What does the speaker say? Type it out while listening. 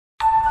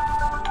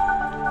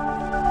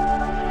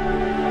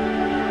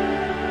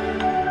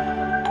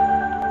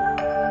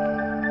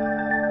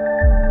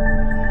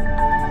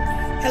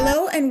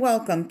and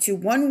welcome to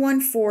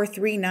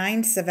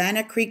 11439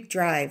 Savannah Creek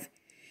Drive,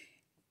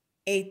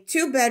 a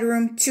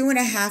 2-bedroom,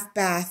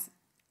 2.5-bath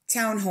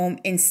townhome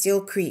in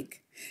Steele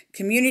Creek.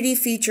 Community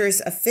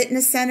features a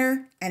fitness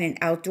center and an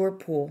outdoor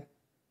pool.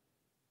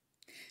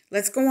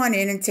 Let's go on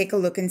in and take a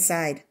look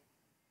inside.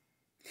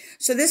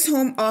 So this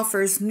home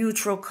offers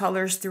neutral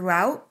colors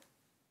throughout.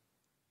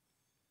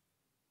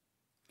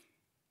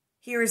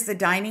 Here is the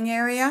dining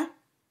area,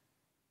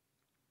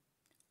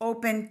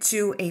 open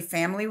to a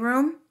family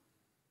room.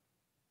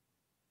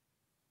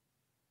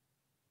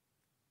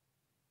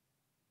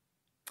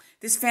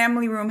 This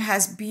family room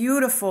has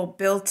beautiful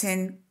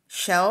built-in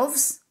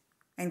shelves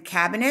and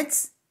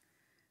cabinets,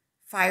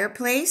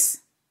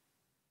 fireplace.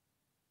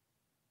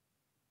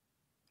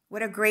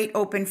 What a great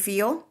open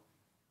feel.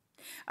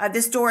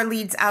 This door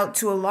leads out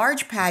to a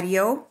large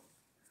patio,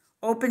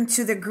 open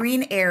to the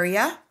green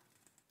area,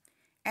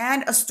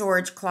 and a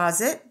storage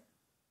closet.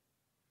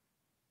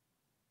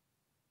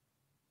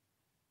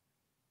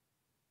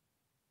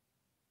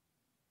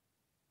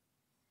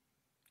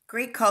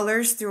 Great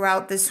colors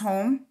throughout this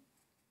home.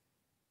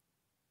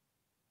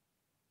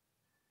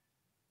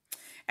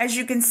 As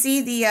you can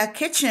see, the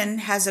kitchen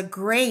has a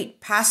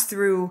great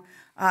pass-through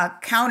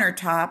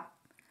countertop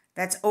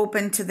that's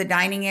open to the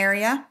dining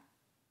area.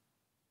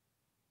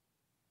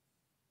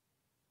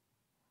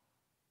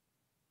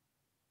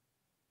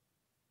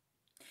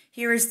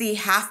 Here is the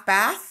half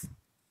bath.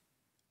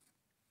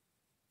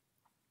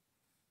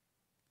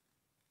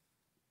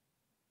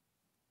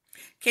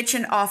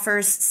 Kitchen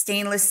offers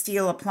stainless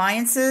steel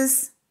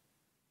appliances,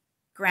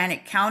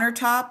 granite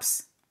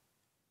countertops.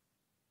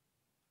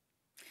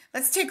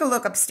 Let's take a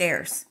look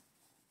upstairs.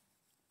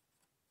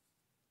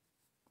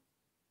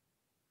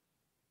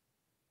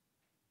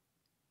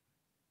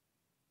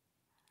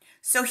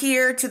 So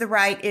here to the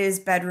right is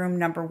bedroom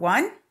number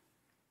 1.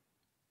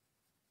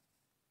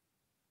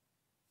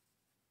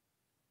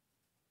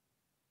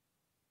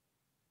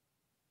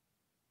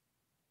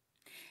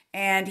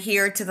 And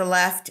here to the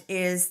left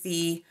is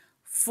the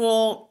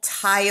full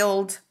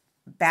tiled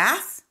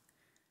bath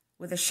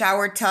with a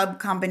shower tub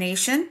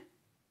combination.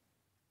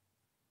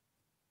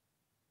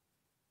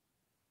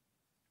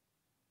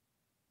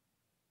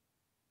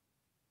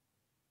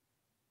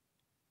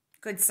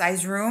 Good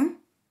size room.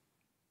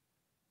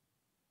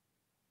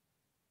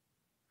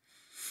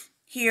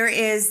 Here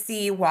is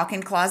the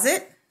walk-in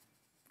closet.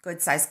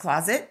 Good size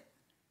closet.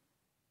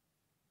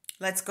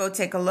 Let's go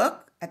take a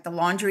look at the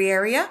laundry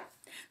area.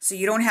 So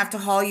you don't have to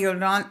haul your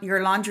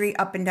laundry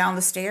up and down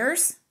the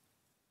stairs.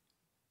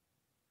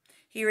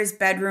 Here is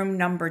bedroom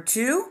number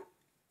 2.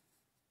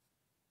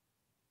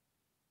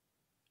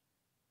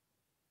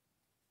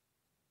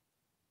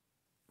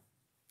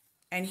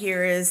 And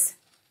here is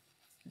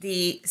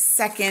the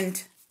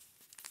second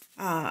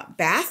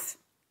bath.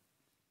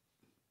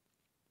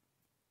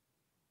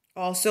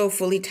 Also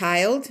fully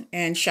tiled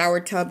and shower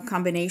tub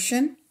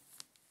combination.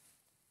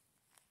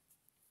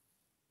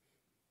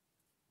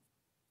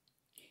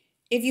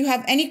 If you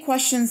have any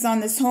questions on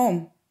this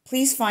home,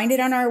 please find it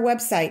on our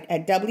website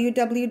at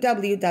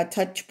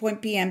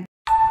www.touchpointpm.com.